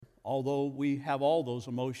although we have all those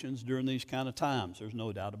emotions during these kind of times. There's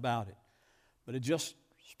no doubt about it. But it just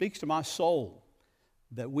speaks to my soul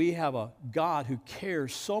that we have a God who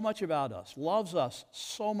cares so much about us, loves us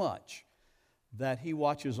so much, that He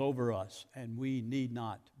watches over us, and we need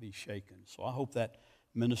not be shaken. So I hope that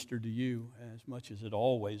ministered to you as much as it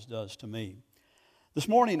always does to me. This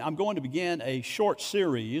morning, I'm going to begin a short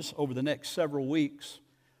series over the next several weeks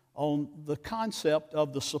on the concept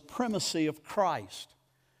of the supremacy of Christ.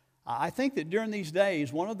 I think that during these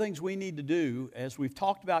days, one of the things we need to do, as we've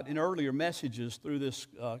talked about in earlier messages through this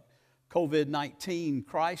COVID-19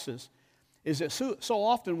 crisis, is that so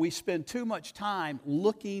often we spend too much time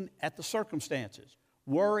looking at the circumstances,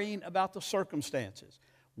 worrying about the circumstances.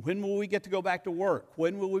 When will we get to go back to work?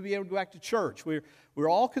 When will we be able to go back to church? We're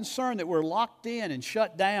all concerned that we're locked in and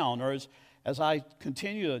shut down, or as I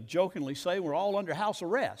continue to jokingly say, we're all under house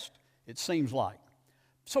arrest, it seems like.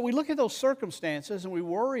 So we look at those circumstances and we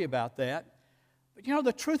worry about that. But you know,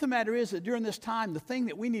 the truth of the matter is that during this time, the thing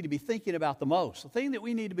that we need to be thinking about the most, the thing that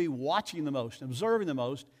we need to be watching the most, observing the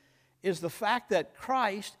most, is the fact that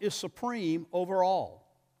Christ is supreme over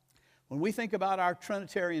all. When we think about our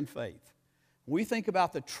Trinitarian faith, we think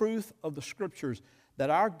about the truth of the Scriptures,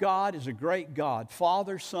 that our God is a great God,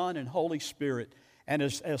 Father, Son, and Holy Spirit. And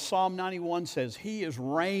as Psalm 91 says, He is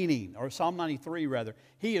reigning, or Psalm 93 rather,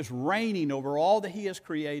 He is reigning over all that He has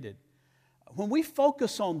created. When we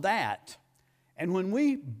focus on that, and when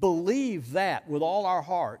we believe that with all our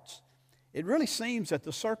hearts, it really seems that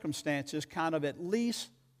the circumstances kind of at least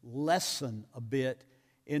lessen a bit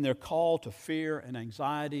in their call to fear and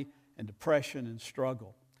anxiety and depression and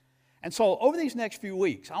struggle. And so over these next few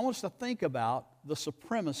weeks, I want us to think about the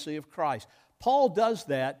supremacy of Christ. Paul does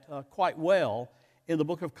that quite well in the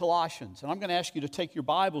book of Colossians. And I'm going to ask you to take your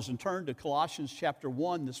Bibles and turn to Colossians chapter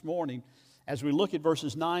 1 this morning as we look at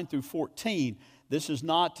verses 9 through 14. This is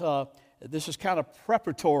kind of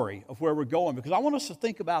preparatory of where we're going, because I want us to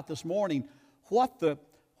think about this morning what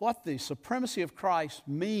the supremacy of Christ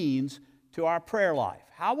means to our prayer life.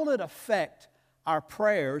 How will it affect our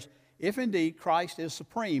prayers if indeed Christ is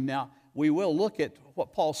supreme? Now, we will look at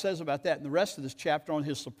what Paul says about that in the rest of this chapter on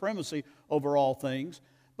His supremacy over all things.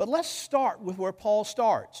 But let's start with where Paul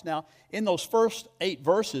starts. Now, in those first 8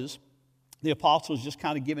 verses, the apostle is just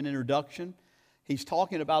kind of giving an introduction. He's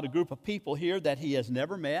talking about a group of people here that he has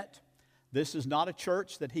never met. This is not a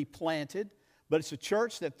church that he planted, but it's a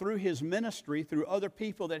church that through his ministry, through other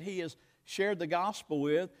people that he has shared the gospel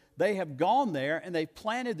with, they have gone there and they've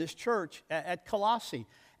planted this church at Colossae.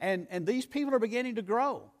 And these people are beginning to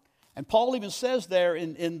grow. And Paul even says there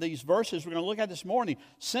in these verses we're going to look at this morning,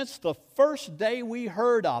 since the first day we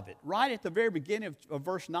heard of it, right at the very beginning of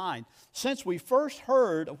verse 9, since we first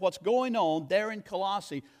heard of what's going on there in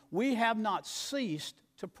Colossae, we have not ceased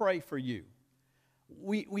to pray for you.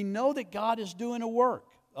 We know that God is doing a work.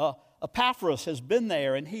 Epaphras has been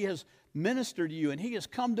there and he has ministered to you and he has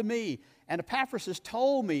come to me. And Epaphras has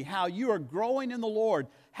told me how you are growing in the Lord,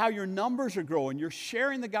 how your numbers are growing. You're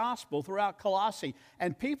sharing the gospel throughout Colossae,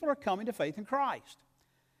 and people are coming to faith in Christ.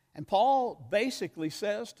 And Paul basically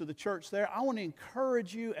says to the church there, I want to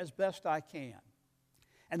encourage you as best I can.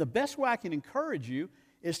 And the best way I can encourage you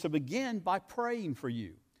is to begin by praying for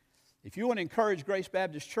you. If you want to encourage Grace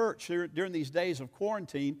Baptist Church during these days of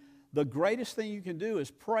quarantine, the greatest thing you can do is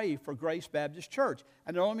pray for Grace Baptist Church.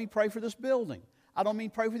 And I don't mean pray for this building. I don't mean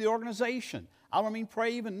pray for the organization. I don't mean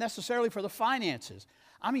pray even necessarily for the finances.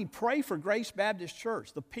 I mean pray for Grace Baptist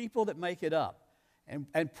Church, the people that make it up.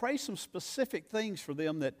 And pray some specific things for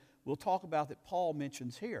them that we'll talk about that Paul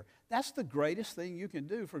mentions here. That's the greatest thing you can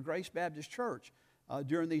do for Grace Baptist Church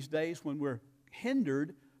during these days when we're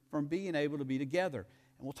hindered from being able to be together.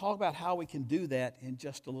 And we'll talk about how we can do that in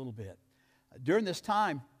just a little bit. During this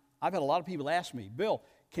time, I've had a lot of people ask me, Bill,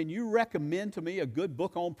 can you recommend to me a good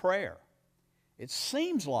book on prayer? It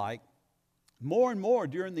seems like more and more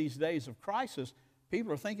during these days of crisis,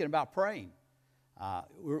 people are thinking about praying.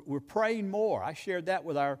 We're praying more. I shared that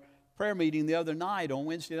with our prayer meeting the other night on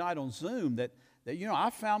Wednesday night on Zoom that I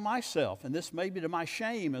found myself, and this may be to my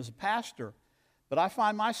shame as a pastor, but I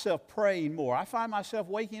find myself praying more. I find myself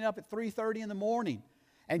waking up at 3:30 in the morning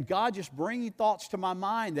and God just bringing thoughts to my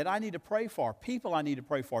mind that I need to pray for, people I need to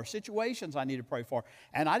pray for, situations I need to pray for.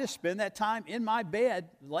 And I just spend that time in my bed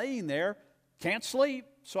laying there, can't sleep,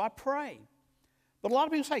 so I pray. But a lot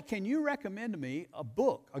of people say, can you recommend to me a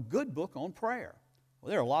book, a good book on prayer?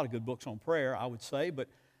 Well, there are a lot of good books on prayer, I would say, but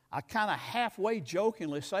I kind of halfway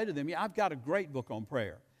jokingly say to them, yeah, I've got a great book on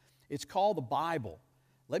prayer. It's called the Bible.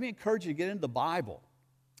 Let me encourage you to get into the Bible.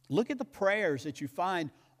 Look at the prayers that you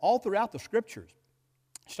find all throughout the Scriptures.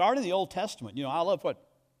 Start in the Old Testament. I love what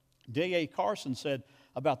D.A. Carson said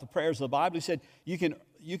about the prayers of the Bible. He said, you can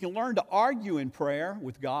learn to argue in prayer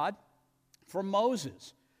with God from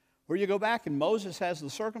Moses, where you go back and Moses has the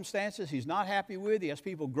circumstances he's not happy with. He has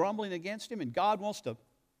people grumbling against him, and God wants to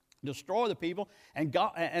destroy the people.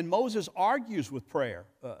 And Moses argues with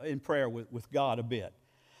in prayer with God a bit.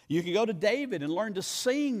 You can go to David and learn to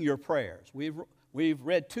sing your prayers. We've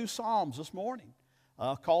read 2 psalms this morning,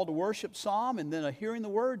 a call to worship psalm and then a hearing the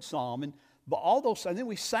word psalm. And then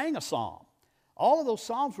we sang a psalm. All of those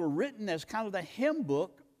psalms were written as kind of the hymn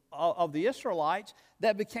book of the Israelites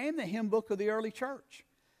that became the hymn book of the early church.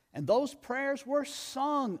 And those prayers were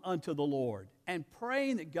sung unto the Lord and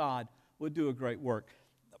praying that God would do a great work.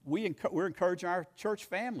 We're encouraging our church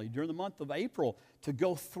family during the month of April to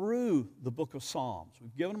go through the book of Psalms.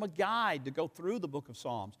 We've given them a guide to go through the book of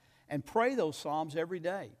Psalms and pray those Psalms every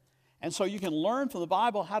day. And so you can learn from the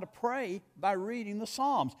Bible how to pray by reading the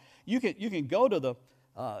Psalms. You can go to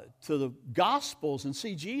the Gospels and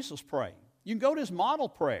see Jesus praying. You can go to his model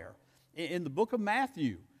prayer in the book of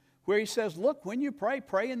Matthew, where he says, look, when you pray,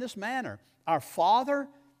 pray in this manner. Our Father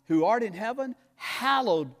who art in heaven,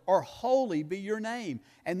 hallowed or holy be your name.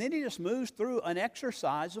 And then he just moves through an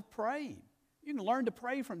exercise of praying. You can learn to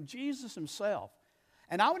pray from Jesus himself.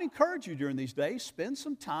 And I would encourage you during these days, spend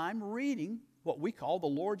some time reading what we call the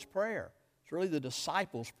Lord's Prayer. It's really the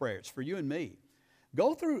disciples' prayer. It's for you and me.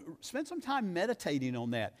 Spend some time meditating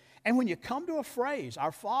on that. And when you come to a phrase,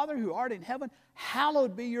 our Father who art in heaven,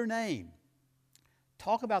 hallowed be your name.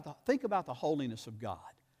 Think about the holiness of God.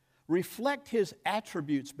 Reflect his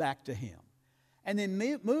attributes back to him. And then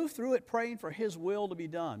move through it praying for his will to be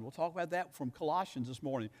done. We'll talk about that from Colossians this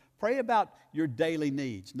morning. Pray about your daily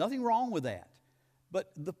needs. Nothing wrong with that.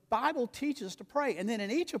 But the Bible teaches us to pray. And then in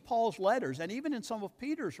each of Paul's letters, and even in some of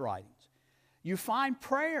Peter's writings, you find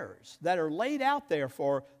prayers that are laid out there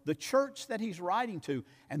for the church that he's writing to.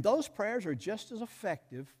 And those prayers are just as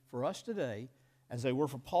effective for us today as they were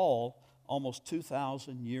for Paul almost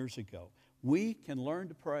 2,000 years ago. We can learn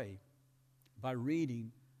to pray by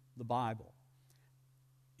reading the Bible.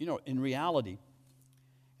 You know, in reality,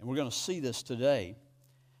 and we're going to see this today,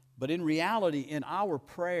 but in reality, in our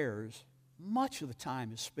prayers, much of the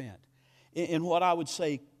time is spent in what I would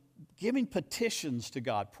say, giving petitions to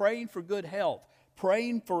God, praying for good health,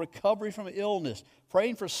 praying for recovery from illness,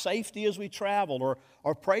 praying for safety as we travel,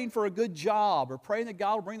 or praying for a good job, or praying that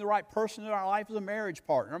God will bring the right person into our life as a marriage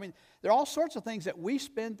partner. I mean, there are all sorts of things that we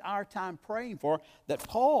spend our time praying for that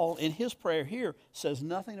Paul, in his prayer here, says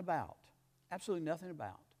nothing about. Absolutely nothing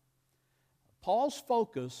about. Paul's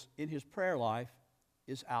focus in his prayer life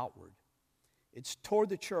is outward. It's toward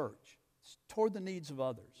the church. It's toward the needs of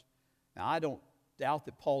others. Now, I don't doubt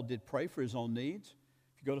that Paul did pray for his own needs.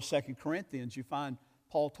 If you go to 2 Corinthians, you find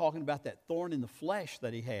Paul talking about that thorn in the flesh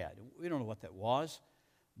that he had. We don't know what that was.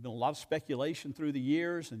 There's been a lot of speculation through the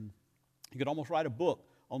years, and you could almost write a book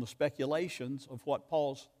on the speculations of what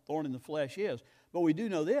Paul's thorn in the flesh is. But we do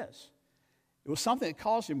know this. It was something that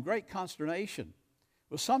caused him great consternation.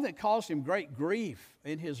 It was something that caused him great grief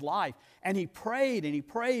in his life. And he prayed and he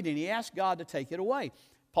prayed and he asked God to take it away.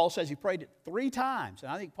 Paul says he prayed it 3 times.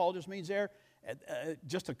 And I think Paul just means there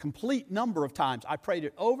just a complete number of times. I prayed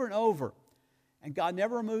it over and over. And God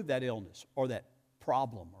never removed that illness or that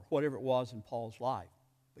problem or whatever it was in Paul's life.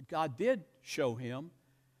 But God did show him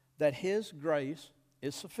that his grace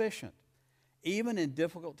is sufficient. Even in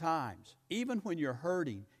difficult times, even when you're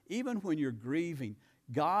hurting, even when you're grieving,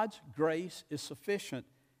 God's grace is sufficient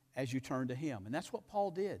as you turn to him. And that's what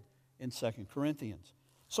Paul did in 2 Corinthians.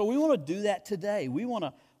 So we want to do that today. We want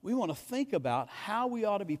to think about how we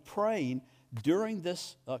ought to be praying during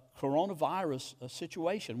this coronavirus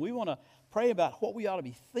situation. We want to pray about what we ought to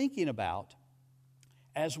be thinking about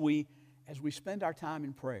as we spend our time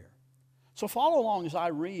in prayer. So follow along as I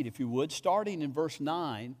read, if you would, starting in verse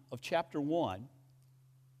 9 of chapter 1,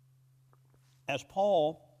 as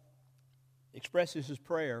Paul expresses his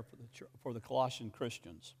prayer for the Colossian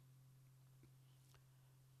Christians.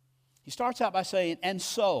 He starts out by saying, and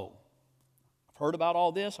so, I've heard about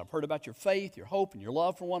all this, I've heard about your faith, your hope, and your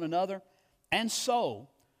love for one another. And so,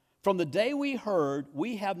 from the day we heard,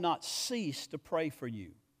 we have not ceased to pray for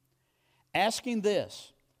you, asking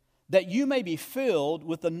this, that you may be filled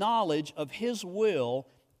with the knowledge of his will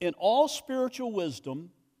in all spiritual wisdom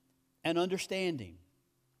and understanding,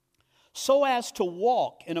 so as to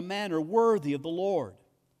walk in a manner worthy of the Lord,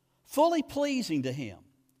 fully pleasing to him,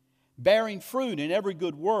 bearing fruit in every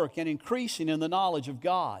good work and increasing in the knowledge of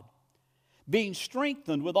God, being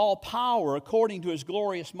strengthened with all power according to his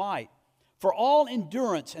glorious might, for all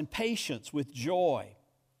endurance and patience with joy,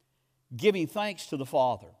 giving thanks to the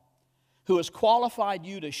Father, who has qualified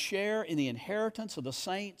you to share in the inheritance of the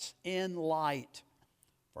saints in light.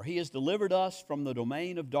 For he has delivered us from the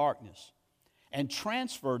domain of darkness and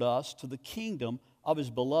transferred us to the kingdom of his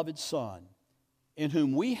beloved Son, in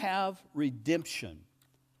whom we have redemption,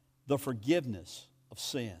 the forgiveness of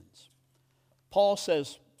sins. Paul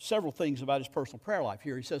says several things about his personal prayer life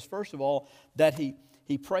here. He says, first of all, that he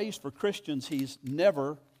prays for Christians he's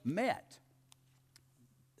never met.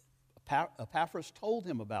 Epaphras told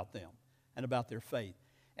him about them and about their faith.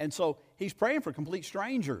 And so he's praying for complete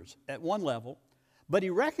strangers at one level, but he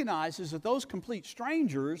recognizes that those complete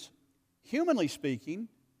strangers, humanly speaking,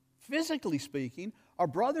 physically speaking, are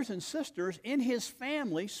brothers and sisters in his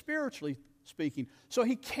family, spiritually speaking. So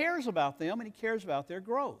he cares about them and he cares about their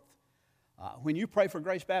growth. When you pray for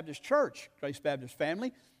Grace Baptist Church, Grace Baptist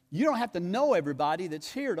family, you don't have to know everybody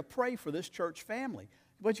that's here to pray for this church family.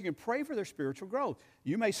 But you can pray for their spiritual growth.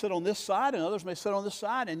 You may sit on this side and others may sit on this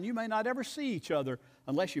side, and you may not ever see each other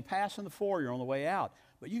unless you pass in the foyer on the way out.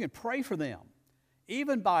 But you can pray for them,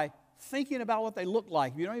 even by thinking about what they look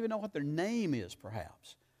like. You don't even know what their name is,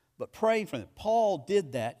 perhaps. But praying for them. Paul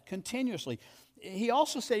did that continuously. He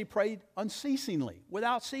also said he prayed unceasingly,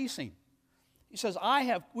 without ceasing. He says,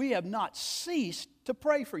 we have not ceased to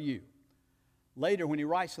pray for you. Later, when he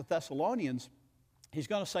writes the Thessalonians, he's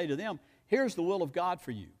going to say to them, here's the will of God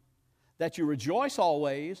for you, that you rejoice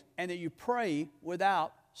always and that you pray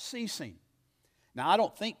without ceasing. Now, I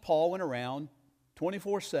don't think Paul went around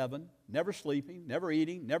 24/7, never sleeping, never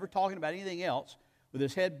eating, never talking about anything else, with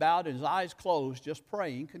his head bowed and his eyes closed, just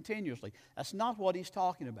praying continuously. That's not what he's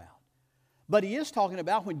talking about. But he is talking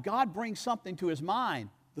about when God brings something to his mind,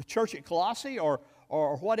 the church at Colossae or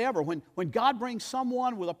whatever, when God brings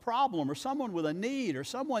someone with a problem or someone with a need or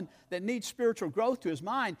someone that needs spiritual growth to his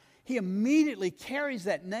mind, he immediately carries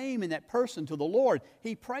that name and that person to the Lord.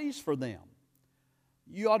 He prays for them.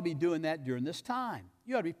 You ought to be doing that during this time.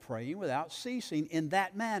 You ought to be praying without ceasing in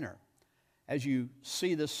that manner. As you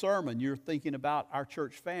see this sermon, you're thinking about our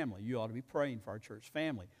church family. You ought to be praying for our church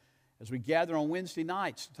family. As we gather on Wednesday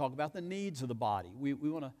nights to talk about the needs of the body, we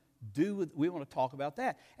want to talk about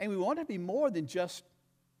that. And we want it to be more than just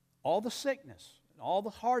all the sickness and all the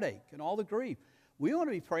heartache and all the grief. We want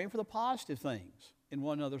to be praying for the positive things in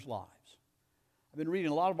one another's lives. I've been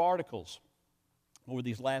reading a lot of articles over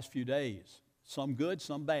these last few days, some good,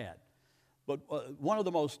 some bad. But one of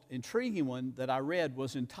the most intriguing ones that I read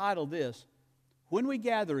was entitled this, "When we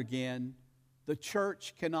gather again, the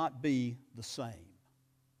church cannot be the same."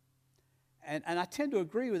 And I tend to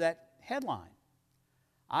agree with that headline.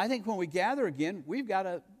 I think when we gather again, we've got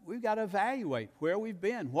to evaluate where we've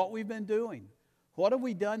been, what we've been doing. What have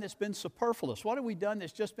we done that's been superfluous? What have we done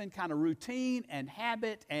that's just been kind of routine and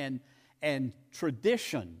habit and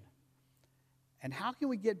tradition? And how can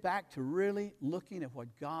we get back to really looking at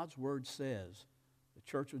what God's Word says the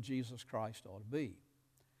Church of Jesus Christ ought to be?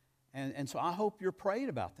 And so I hope you're praying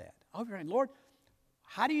about that. I hope you're praying, Lord,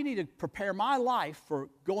 how do you need to prepare my life for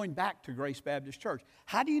going back to Grace Baptist Church?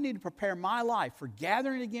 How do you need to prepare my life for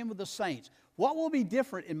gathering again with the saints? What will be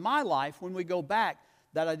different in my life when we go back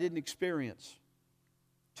that I didn't experience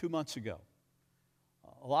 2 months ago?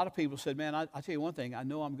 A lot of people said, man, I tell you one thing, I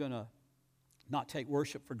know I'm going to not take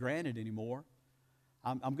worship for granted anymore.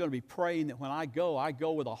 I'm going to be praying that when I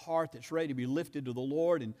go with a heart that's ready to be lifted to the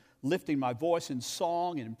Lord and lifting my voice in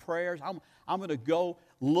song and in prayers. I'm going to go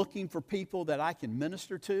looking for people that I can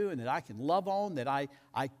minister to and that I can love on, that I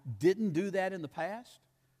didn't do that in the past.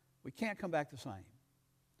 We can't come back the same.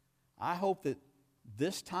 I hope that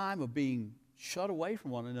this time of being shut away from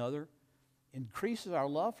one another increases our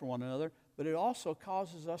love for one another, but it also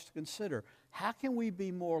causes us to consider, how can we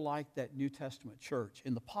be more like that New Testament church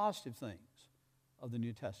in the positive things of the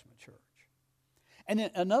New Testament church? And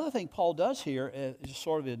then another thing Paul does here, just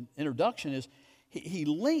sort of an introduction, is he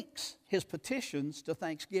links his petitions to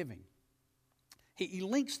thanksgiving. He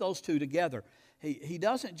links those two together. He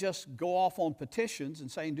doesn't just go off on petitions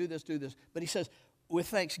and saying, do this, but he says, with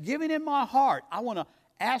thanksgiving in my heart, I want to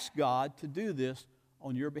ask God to do this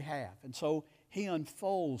on your behalf. And so he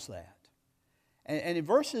unfolds that. And in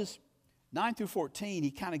verses 9 through 14,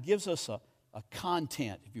 he kind of gives us a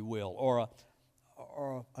content, if you will, or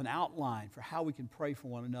an outline for how we can pray for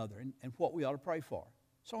one another and what we ought to pray for.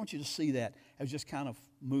 So I want you to see that as just kind of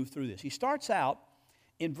move through this. He starts out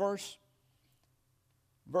in verse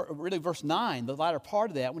 9, the latter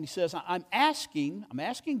part of that, when he says, I'm asking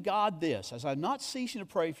God this, as I'm not ceasing to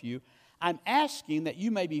pray for you, I'm asking that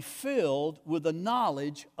you may be filled with the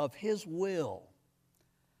knowledge of His will.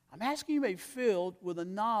 I'm asking you may be filled with the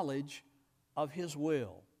knowledge of His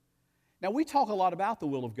will. Now, we talk a lot about the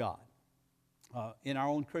will of God in our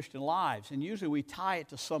own Christian lives, and usually we tie it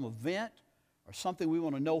to some event or something we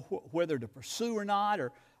want to know whether to pursue or not.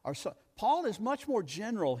 Paul is much more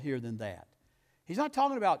general here than that. He's not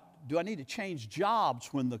talking about, do I need to change jobs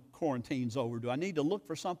when the quarantine's over? Do I need to look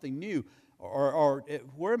for something new? Or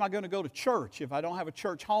where am I going to go to church if I don't have a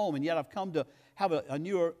church home, and yet I've come to have a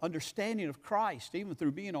newer understanding of Christ, even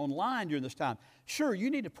through being online during this time? Sure,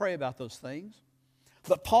 you need to pray about those things.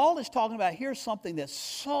 But Paul is talking about here's something that's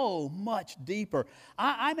so much deeper.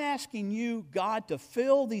 I'm asking you, God, to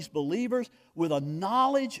fill these believers with a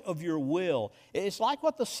knowledge of your will. It's like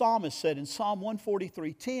what the psalmist said in Psalm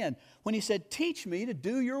 143:10 when he said, teach me to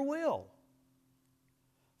do your will.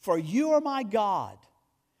 For you are my God.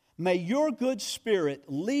 May your good spirit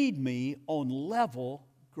lead me on level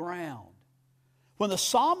ground. When the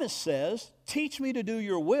psalmist says, teach me to do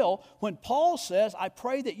your will, when Paul says, I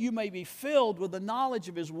pray that you may be filled with the knowledge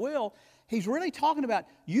of his will, he's really talking about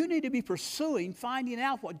you need to be pursuing, finding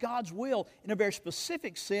out what God's will in a very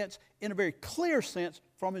specific sense, in a very clear sense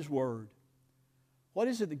from his word. What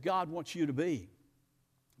is it that God wants you to be?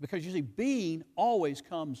 Because you see, being always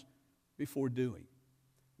comes before doing.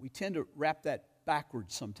 We tend to wrap that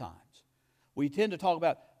backwards sometimes. We tend to talk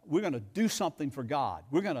about we're going to do something for God.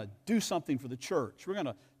 We're going to do something for the church. We're going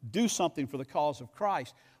to do something for the cause of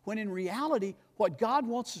Christ. When in reality, what God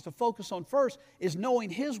wants us to focus on first is knowing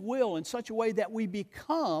his will in such a way that we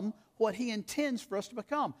become what he intends for us to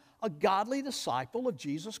become, a godly disciple of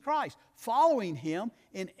Jesus Christ, following him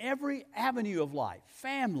in every avenue of life,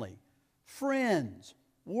 family, friends,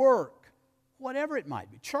 work, whatever it might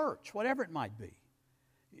be, church, whatever it might be.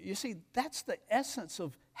 You see, that's the essence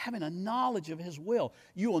of having a knowledge of his will.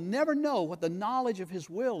 You will never know what the knowledge of his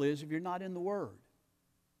will is if you're not in the Word.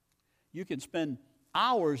 You can spend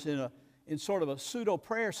hours in sort of a pseudo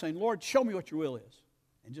prayer saying, Lord, show me what your will is,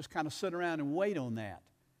 and just kind of sit around and wait on that.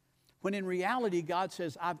 When in reality, God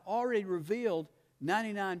says, I've already revealed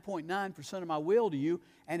 99.9% of my will to you,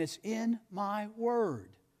 and it's in my Word.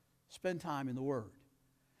 Spend time in the Word.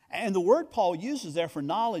 And the word Paul uses there for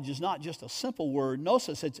knowledge is not just a simple word,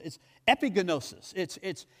 gnosis. It's epignosis.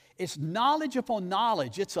 It's knowledge upon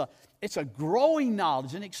knowledge. It's a growing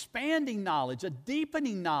knowledge, an expanding knowledge, a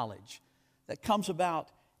deepening knowledge that comes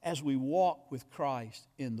about as we walk with Christ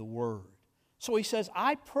in the Word. So he says,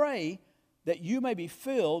 I pray that you may be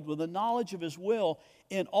filled with the knowledge of his will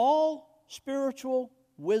in all spiritual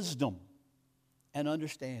wisdom and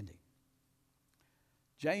understanding.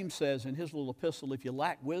 James says in his little epistle, if you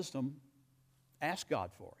lack wisdom, ask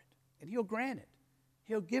God for it, and he'll grant it.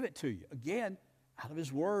 He'll give it to you. Again, out of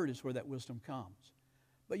his word is where that wisdom comes.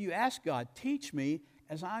 But you ask God, teach me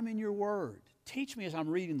as I'm in your word. Teach me as I'm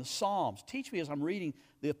reading the Psalms. Teach me as I'm reading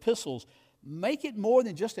the epistles. Make it more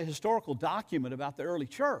than just a historical document about the early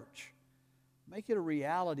church. Make it a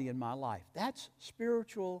reality in my life. That's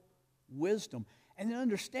spiritual wisdom. And the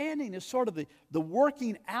understanding is sort of the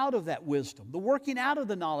working out of that wisdom, the working out of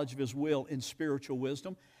the knowledge of his will in spiritual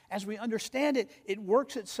wisdom. As we understand it, it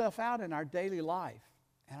works itself out in our daily life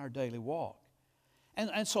and our daily walk.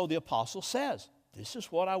 And so the apostle says, this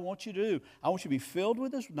is what I want you to do. I want you to be filled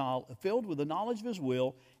with the knowledge of his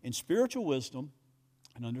will in spiritual wisdom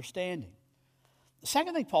and understanding. The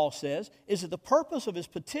second thing Paul says is that the purpose of his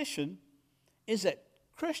petition is that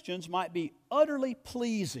Christians might be utterly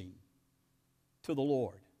pleasing to the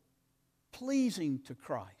Lord, pleasing to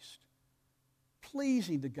Christ,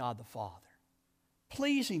 pleasing to God the Father,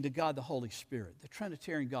 pleasing to God the Holy Spirit, the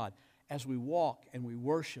Trinitarian God, as we walk and we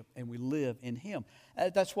worship and we live in him.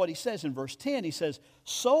 That's what he says in verse 10. He says,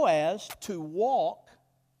 so as to walk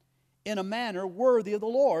in a manner worthy of the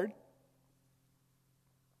Lord,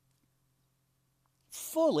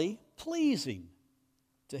 fully pleasing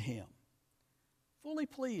to him. Fully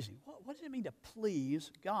pleasing. What does it mean to please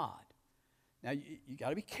God? Now, you got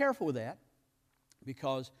to be careful with that,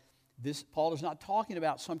 because Paul is not talking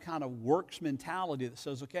about some kind of works mentality that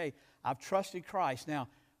says, okay, I've trusted Christ. Now,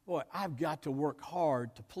 boy, I've got to work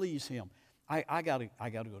hard to please him. I got to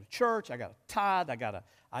go to church. I got to tithe.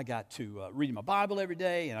 I got to read my Bible every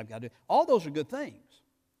day, and I've got to. All those are good things,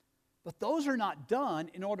 but those are not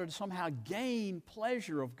done in order to somehow gain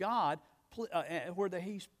pleasure of God,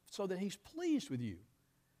 so that he's pleased with you.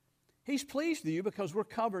 He's pleased with you because we're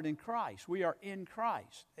covered in Christ. We are in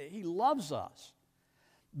Christ. He loves us.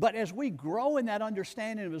 But as we grow in that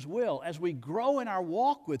understanding of his will, as we grow in our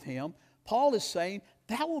walk with him, Paul is saying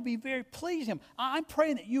that will be very pleasing to him. I'm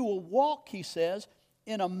praying that you will walk, he says,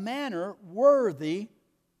 in a manner worthy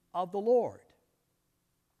of the Lord.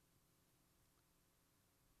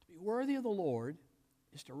 To be worthy of the Lord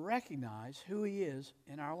is to recognize who he is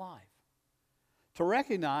in our life. To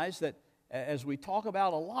recognize that, as we talk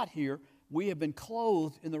about a lot here, we have been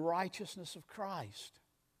clothed in the righteousness of Christ.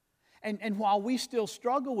 And while we still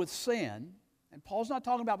struggle with sin, And Paul's not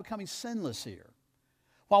talking about becoming sinless here.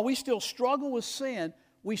 While we still struggle with sin,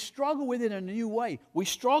 we struggle with it in a new way. We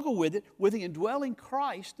struggle with it with the indwelling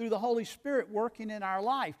Christ through the Holy Spirit working in our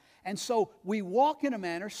life. And so we walk in a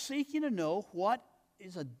manner seeking to know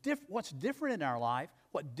what's different in our life,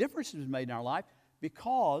 what difference has been made in our life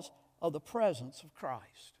because of the presence of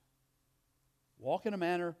Christ. Walk in a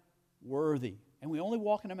manner worthy. And we only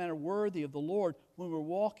walk in a manner worthy of the Lord when we're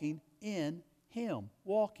walking in Him,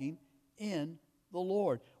 walking in the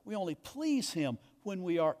Lord. We only please Him when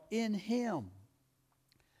we are in Him.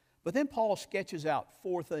 But then Paul sketches out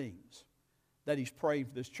 4 things that he's prayed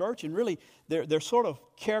for this church, and really they're sort of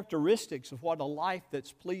characteristics of what a life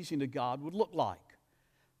that's pleasing to God would look like.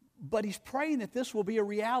 But he's praying that this will be a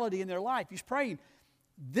reality in their life. He's praying,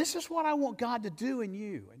 this is what I want God to do in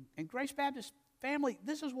you. And Grace Baptist family,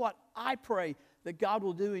 this is what I pray that God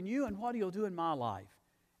will do in you and what He'll do in my life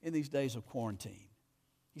in these days of quarantine.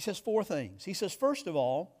 He says 4 things. He says, first of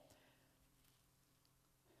all,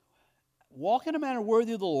 walk in a manner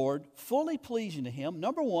worthy of the Lord, fully pleasing to Him.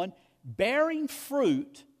 Number 1, bearing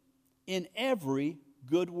fruit in every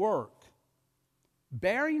good work.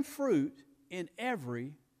 Bearing fruit in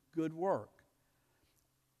every good work.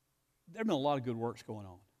 There have been a lot of good works going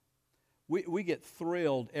on. We get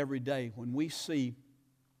thrilled every day when we see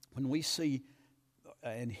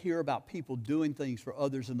and hear about people doing things for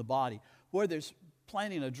others in the body, whether it's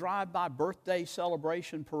planning a drive-by birthday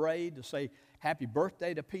celebration parade to say happy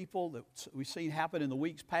birthday to people that we've seen happen in the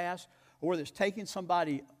weeks past, or whether it's taking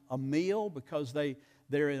somebody a meal because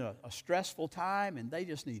they're in a stressful time and they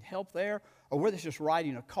just need help there, or whether it's just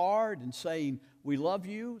writing a card and saying, we love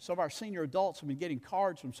you. Some of our senior adults have been getting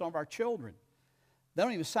cards from some of our children. They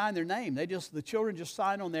don't even sign their name. The children just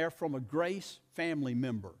sign on there from a Grace family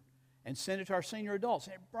member and send it to our senior adults.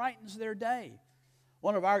 And it brightens their day.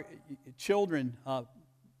 One of our children,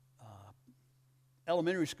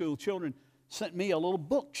 elementary school children, sent me a little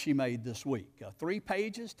book she made this week. 3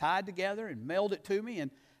 pages tied together and mailed it to me,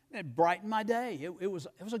 and it brightened my day. It was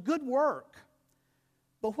a good work.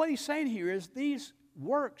 But what he's saying here is these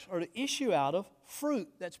works are to issue out of fruit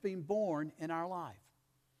that's being born in our life.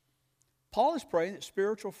 Paul is praying that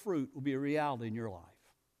spiritual fruit will be a reality in your life.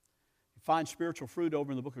 You find spiritual fruit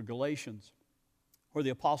over in the book of Galatians, where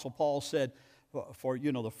the Apostle Paul said, for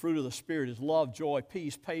the fruit of the Spirit is love, joy,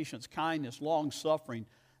 peace, patience, kindness, long-suffering,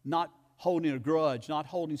 not holding a grudge, not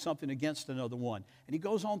holding something against another one. And he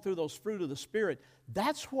goes on through those fruit of the Spirit.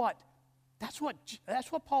 That's what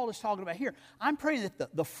Paul is talking about here. I'm praying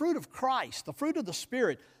that the fruit of Christ, the fruit of the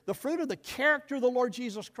Spirit, the fruit of the character of the Lord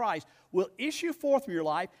Jesus Christ will issue forth from your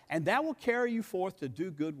life, and that will carry you forth to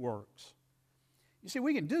do good works. You see,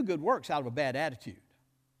 we can do good works out of a bad attitude.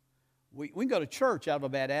 We can go to church out of a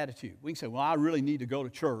bad attitude. We can say, well, I really need to go to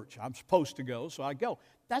church. I'm supposed to go, so I go.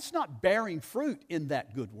 That's not bearing fruit in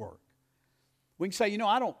that good work. We can say,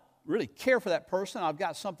 I don't really care for that person. I've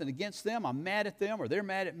got something against them. I'm mad at them, or they're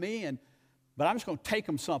mad at me, but I'm just going to take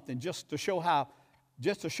them something just to show how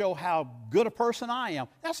good a person I am.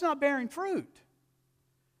 That's not bearing fruit.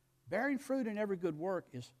 Bearing fruit in every good work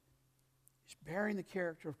is bearing the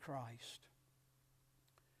character of Christ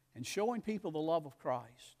and showing people the love of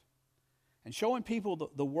Christ and showing people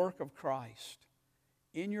the work of Christ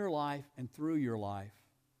in your life and through your life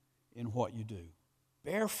in what you do.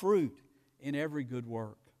 Bear fruit in every good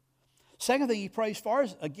work. Second thing he prays for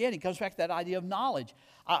is, again, he comes back to that idea of knowledge.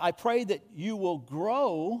 I pray that you will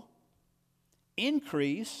grow,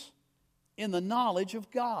 increase in the knowledge of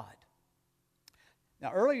God.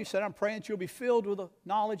 Now, earlier he said, I'm praying that you'll be filled with the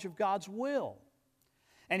knowledge of God's will.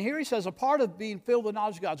 And here he says, a part of being filled with the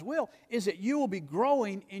knowledge of God's will is that you will be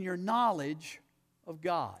growing in your knowledge of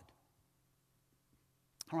God.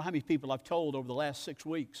 I don't know how many people I've told over the last 6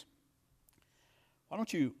 weeks, why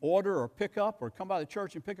don't you order or pick up or come by the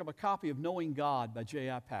church and pick up a copy of Knowing God by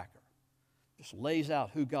J.I. Packer. Just lays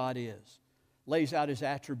out who God is, lays out His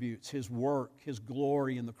attributes, His work, His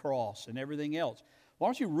glory in the cross, and everything else. Why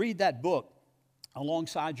don't you read that book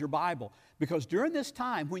alongside your Bible? Because during this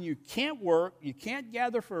time when you can't work, you can't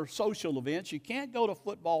gather for social events, you can't go to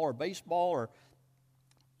football or baseball or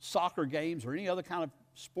soccer games or any other kind of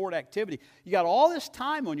sport activity, you got all this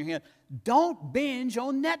time on your hand. Don't binge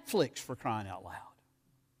on Netflix, for crying out loud,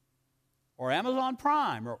 or Amazon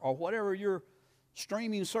Prime, or whatever your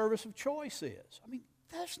streaming service of choice is. I mean,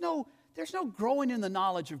 there's no growing in the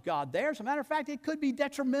knowledge of God there. As a matter of fact, it could be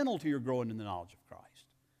detrimental to your growing in the knowledge of Christ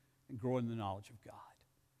and growing in the knowledge of God.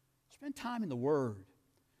 Spend time in the Word.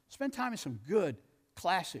 Spend time in some good,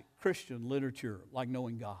 classic Christian literature like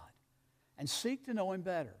Knowing God. And seek to know Him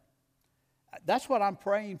better. That's what I'm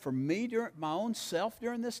praying for me, during my own self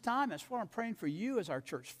during this time. That's what I'm praying for you as our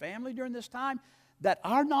church family during this time, that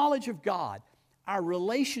our knowledge of God, our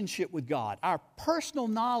relationship with God, our personal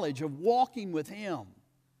knowledge of walking with Him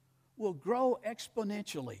will grow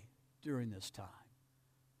exponentially during this time.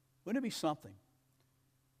 Wouldn't it be something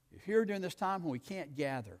if here during this time when we can't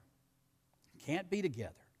gather, can't be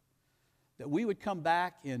together, that we would come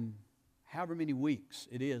back in however many weeks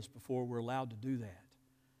it is before we're allowed to do that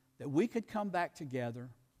we could come back together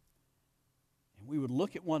and we would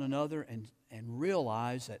look at one another and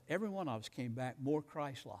realize that every one of us came back more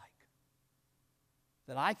Christ-like,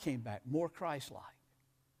 that I came back more Christ-like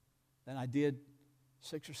than I did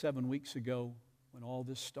 6 or 7 weeks ago when all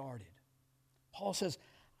this started. Paul says,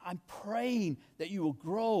 I'm praying that you will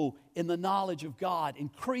grow in the knowledge of God,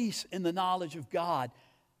 increase in the knowledge of God.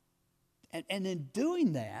 And in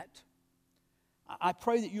doing that, I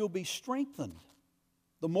pray that you'll be strengthened.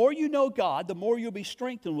 The more you know God, the more you'll be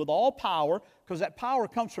strengthened with all power, because that power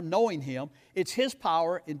comes from knowing Him. It's His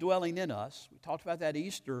power indwelling in us. We talked about that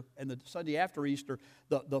Easter and the Sunday after Easter,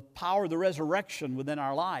 the power of the resurrection within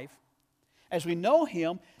our life. As we know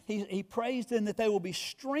Him, he prays then that they will be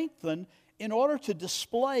strengthened in order to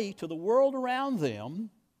display to the world around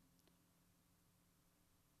them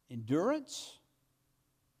endurance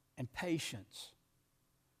and patience.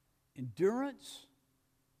 Endurance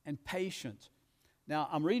and patience. Now,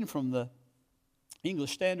 I'm reading from the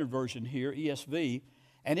English Standard Version here, ESV,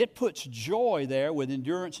 and it puts joy there with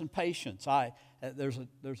endurance and patience. There's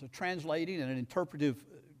a translating and an interpretive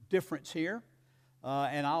difference here,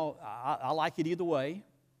 and I like it either way,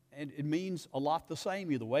 and it means a lot the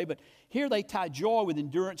same either way. But here they tie joy with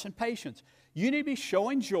endurance and patience. You need to be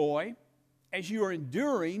showing joy as you are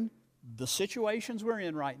enduring the situations we're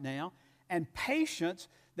in right now, and patience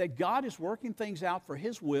that God is working things out for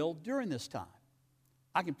His will during this time.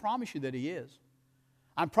 I can promise you that He is.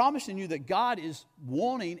 I'm promising you that God is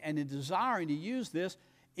wanting and desiring to use this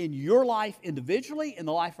in your life individually, in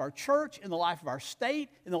the life of our church, in the life of our state,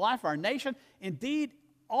 in the life of our nation, indeed,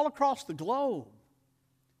 all across the globe.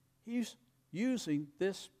 He's using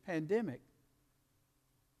this pandemic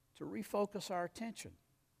to refocus our attention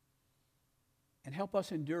and help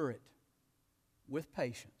us endure it with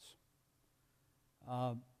patience.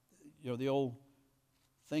 The old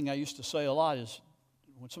thing I used to say a lot is,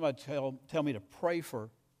 when somebody tell me to pray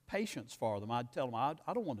for patience for them, I'd tell them,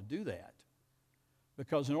 I don't want to do that.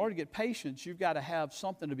 Because in order to get patience, you've got to have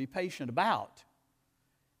something to be patient about.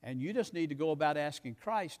 And you just need to go about asking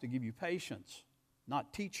Christ to give you patience,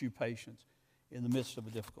 not teach you patience in the midst of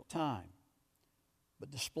a difficult time,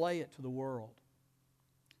 but display it to the world.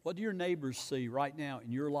 What do your neighbors see right now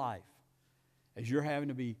in your life as you're having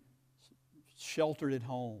to be sheltered at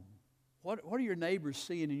home? What are your neighbors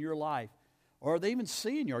seeing in your life? Or are they even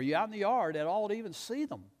seeing you? Are you out in the yard at all to even see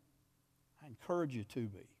them? I encourage you to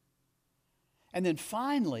be. And then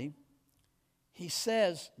finally, he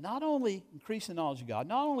says, not only increase the knowledge of God,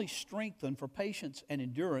 not only strengthen for patience and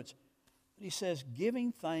endurance, but he says,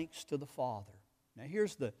 giving thanks to the Father. Now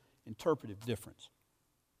here's the interpretive difference.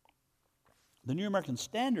 The New American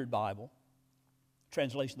Standard Bible,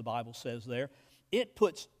 translation of the Bible says there, it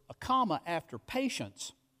puts a comma after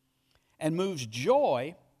patience and moves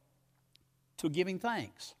joy to giving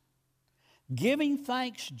thanks. Giving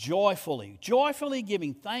thanks joyfully. Joyfully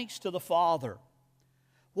giving thanks to the Father.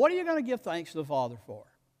 What are you going to give thanks to the Father for?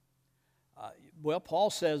 Well,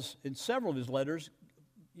 Paul says in several of his letters,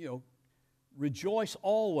 rejoice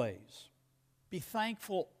always. Be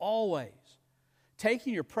thankful always.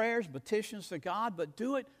 Taking your prayers, petitions to God, but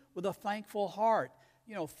do it with a thankful heart.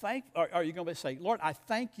 Are you going to say, Lord, I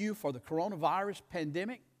thank you for the coronavirus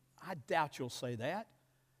pandemic? I doubt you'll say that.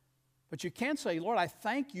 But you can say, Lord, I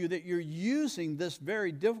thank you that you're using this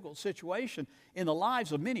very difficult situation in the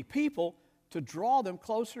lives of many people to draw them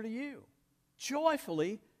closer to you.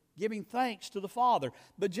 Joyfully giving thanks to the Father.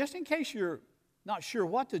 But just in case you're not sure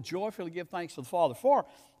what to joyfully give thanks to the Father for,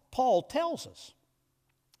 Paul tells us.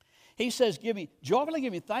 He says, joyfully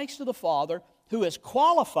giving thanks to the Father who has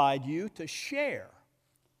qualified you to share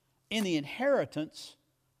in the inheritance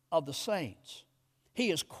of the saints. He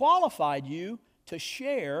has qualified you to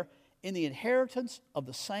share in the inheritance of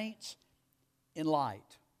the saints in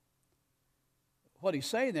light. What he's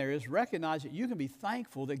saying there is recognize that you can be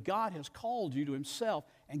thankful that God has called you to Himself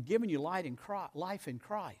and given you life in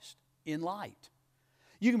Christ, in light.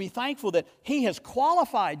 You can be thankful that He has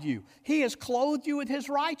qualified you. He has clothed you with His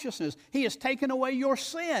righteousness. He has taken away your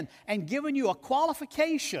sin and given you a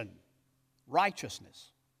qualification,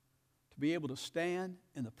 righteousness, to be able to stand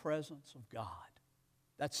in the presence of God.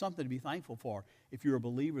 That's something to be thankful for if you're a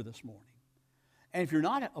believer this morning. And if you're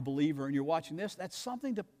not a believer and you're watching this, that's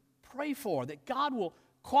something to pray for, that God will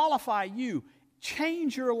qualify you,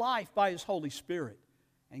 change your life by His Holy Spirit,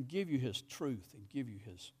 and give you His truth and give you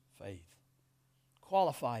His faith.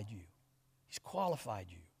 Qualified you. He's qualified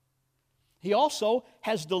you. He also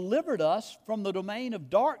has delivered us from the domain of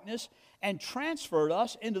darkness and transferred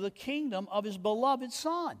us into the kingdom of His beloved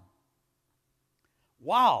Son.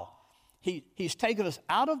 Wow. He's taken us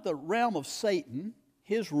out of the realm of Satan,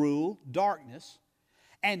 his rule, darkness,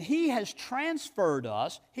 and He has transferred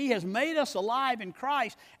us. He has made us alive in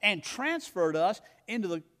Christ and transferred us into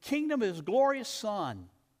the kingdom of His glorious Son,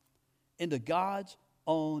 into God's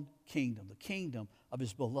own kingdom, the kingdom of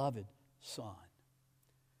His beloved Son.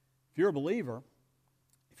 If you're a believer,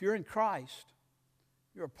 if you're in Christ,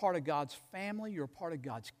 you're a part of God's family, you're a part of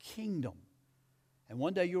God's kingdom. And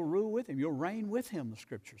one day you'll rule with Him, you'll reign with Him, the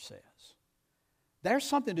Scripture says. There's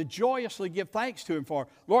something to joyously give thanks to Him for.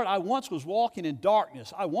 Lord, I once was walking in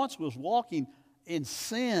darkness. I once was walking in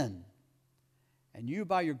sin. And You,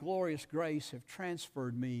 by Your glorious grace, have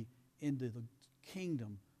transferred me into the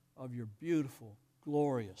kingdom of Your beautiful,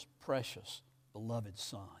 glorious, precious, beloved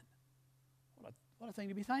Son. What a thing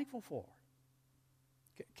to be thankful for.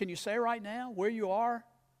 Can you say right now, where you are,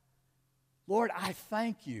 Lord, I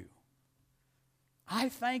thank You. I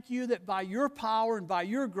thank You that by Your power and by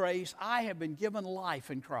Your grace, I have been given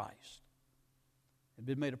life in Christ and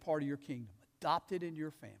been made a part of Your kingdom, adopted into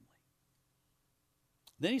Your family.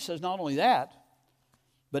 Then He says not only that,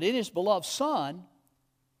 but in His beloved Son,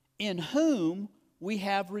 in whom we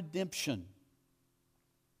have redemption.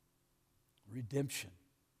 Redemption.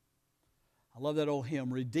 I love that old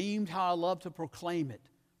hymn, redeemed, how I love to proclaim it,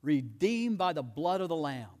 redeemed by the blood of the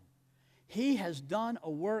Lamb. He has done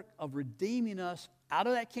a work of redeeming us out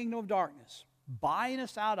of that kingdom of darkness, buying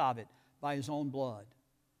us out of it by His own blood,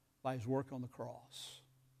 by His work on the cross.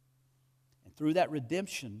 And through that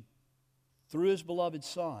redemption, through His beloved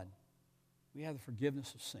Son, we have the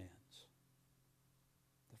forgiveness of sins.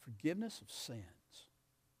 The forgiveness of sins.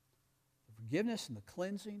 The forgiveness and the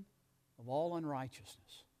cleansing of all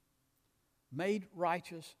unrighteousness. Made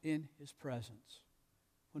righteous in His presence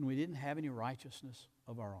when we didn't have any righteousness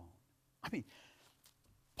of our own. I mean,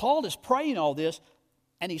 Paul is praying all this,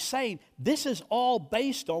 and he's saying this is all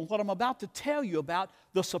based on what I'm about to tell you about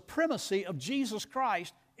the supremacy of Jesus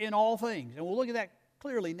Christ in all things. And we'll look at that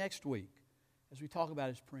clearly next week as we talk about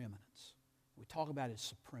His preeminence. We talk about His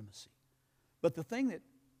supremacy. But the thing that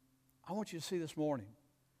I want you to see this morning,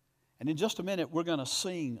 and in just a minute we're going to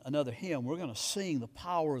sing another hymn. We're going to sing the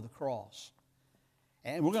power of the cross.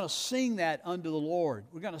 And we're going to sing that unto the Lord.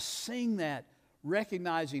 We're going to sing that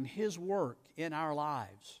recognizing His work in our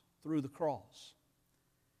lives through the cross.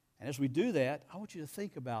 And as we do that, I want you to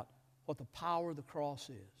think about what the power of the cross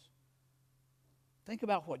is. Think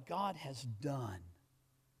about what God has done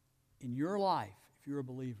in your life if you're a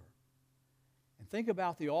believer. And think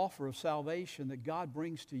about the offer of salvation that God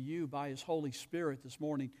brings to you by His Holy Spirit this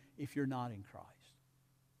morning if you're not in Christ.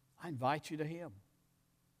 I invite you to Him.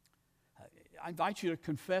 I invite you to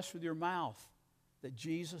confess with your mouth that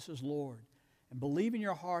Jesus is Lord and believe in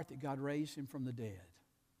your heart that God raised Him from the dead.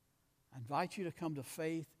 I invite you to come to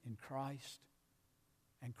faith in Christ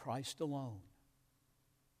and Christ alone.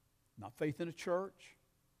 Not faith in a church,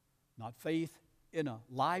 not faith in a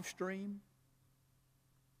live stream,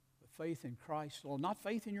 but faith in Christ alone. Not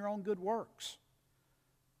faith in your own good works,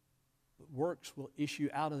 but works will issue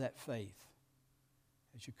out of that faith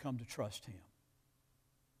as you come to trust Him.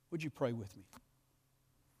 Would you pray with me?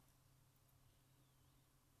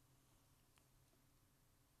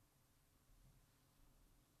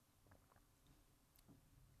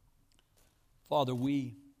 Father,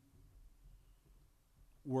 we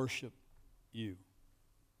worship You.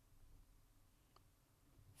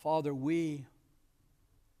 Father, we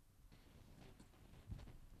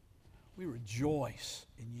rejoice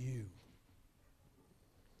in You.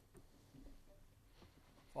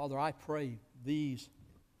 Father, I pray these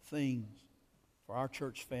things for our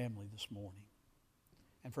church family this morning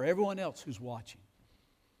and for everyone else who's watching.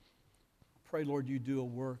 I pray, Lord, You do a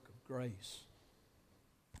work of grace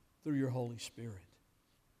through Your Holy Spirit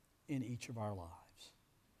in each of our lives.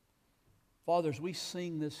 Father, as we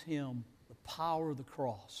sing this hymn, the power of the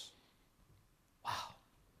cross. Wow.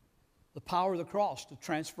 The power of the cross to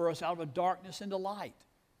transfer us out of darkness into light,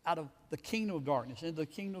 out of the kingdom of darkness into the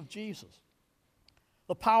kingdom of Jesus.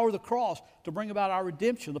 The power of the cross to bring about our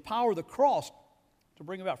redemption. The power of the cross to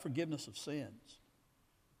bring about forgiveness of sins.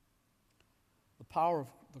 The power of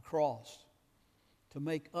the cross to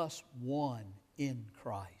make us one in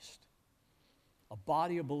Christ. A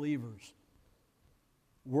body of believers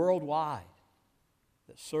worldwide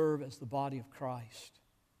that serve as the body of Christ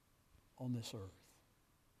on this earth.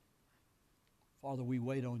 Father, we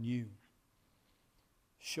wait on you.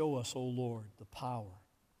 Show us, O Lord, the power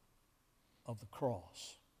of the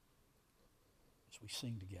cross as we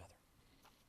sing together.